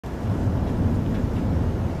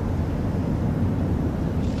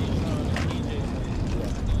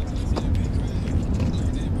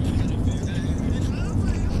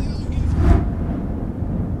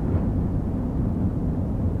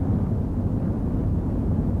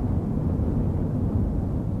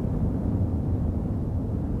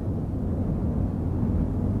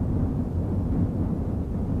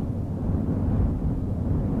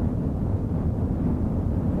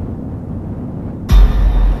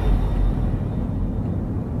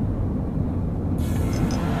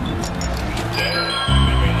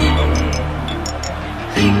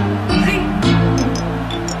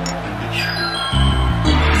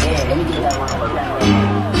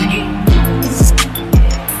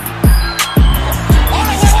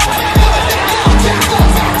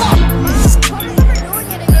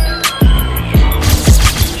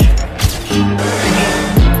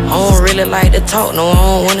talk, no, I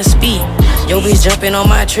don't wanna speak. Yo, bitch jumping on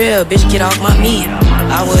my trail, bitch, get off my meat.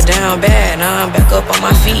 I was down bad, now I'm back up on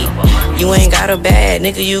my feet. You ain't got a bag,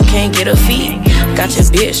 nigga, you can't get a feet. Got your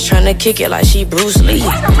bitch tryna kick it like she Bruce Lee.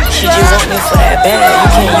 She just want me for that bag, you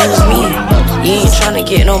can't use me. You ain't tryna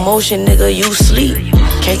get no motion, nigga, you sleep.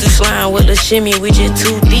 Can't you slime with the shimmy, we just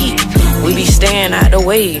too deep. We be staying out the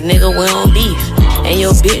way, nigga, we don't beef. And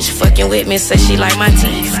your bitch fucking with me, say she like my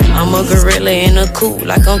teeth. I'm a gorilla in a coupe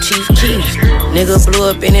like I'm Chief Keef. Nigga blew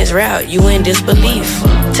up in his route, you in disbelief.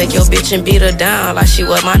 Take your bitch and beat her down like she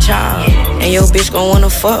was my child. And your bitch gon'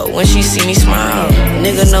 wanna fuck when she see me smile.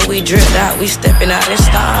 Nigga know we dripped out, we stepping out in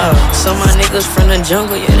style. Some of my niggas from the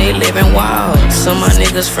jungle, yeah, they living wild. Some of my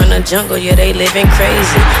niggas from the jungle, yeah, they living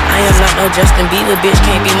crazy. I am not no Justin Bieber, bitch,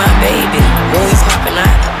 can't be my baby. When we poppin'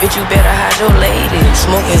 out, bitch, you better hide your lady.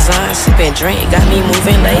 Smoking Zine, sippin' drink, got me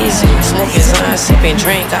moving lazy. Smoking Zine, sippin'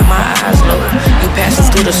 drink, got my eyes low. You passing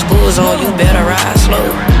through the school zone, you better ride slow.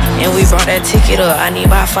 And we brought that ticket up, I need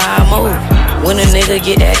about 5 more. When a nigga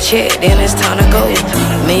get that check, then it's time to go.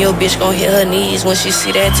 Man, your bitch gon' hit her knees when she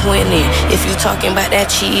see that 20. If you talking about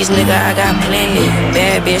that cheese, nigga, I got plenty.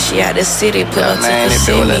 Bad bitch, she out the city, put her to the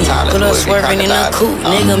city. Put her swerving in a coupe,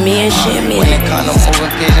 nigga, me and Shimmy. When it come to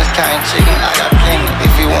moving pigeons, counting chicken, I got plenty.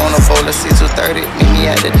 If you want a bowl of 630, meet me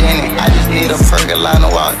at the denny. I just need a pergola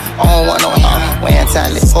walk, I don't want no him. Weighing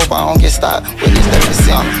talent, hope I don't get stopped with this 30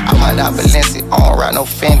 cent. I might not Balenci, I don't ride no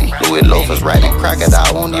Fendi. Louis loafers riding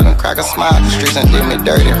crocodile, won't even crack a smile. Streets and did me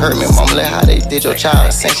dirty, hurt me, mama, let how they did your child.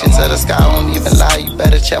 Ascension to the sky, I don't even lie, you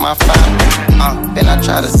better check my file. Then I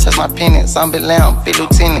try to test my penance, I'm Big Lamb, big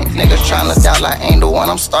lieutenant. Niggas tryna doubt like I ain't the one,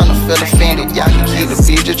 I'm starting to feel offended. Y'all can keep the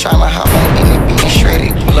beef, just tryna hop on any beat and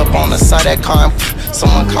shredded. Pull up on the side of that car and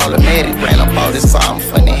someone call a medic. Ran up all this bar, I'm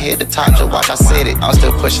funny, hit the top, just watch I said it. I'm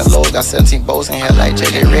still pushing low, got 17 bows in here like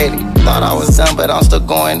JJ ready. Thought I was done, but I'm still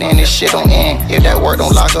going in, this shit don't end. If that work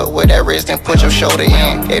don't lock up with that wrist, then put your shoulder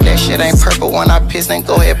in. If that shit ain't purple when I piss, then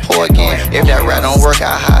go ahead pour again. If that rap don't work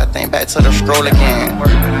out high, think back to the scroll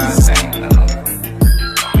again.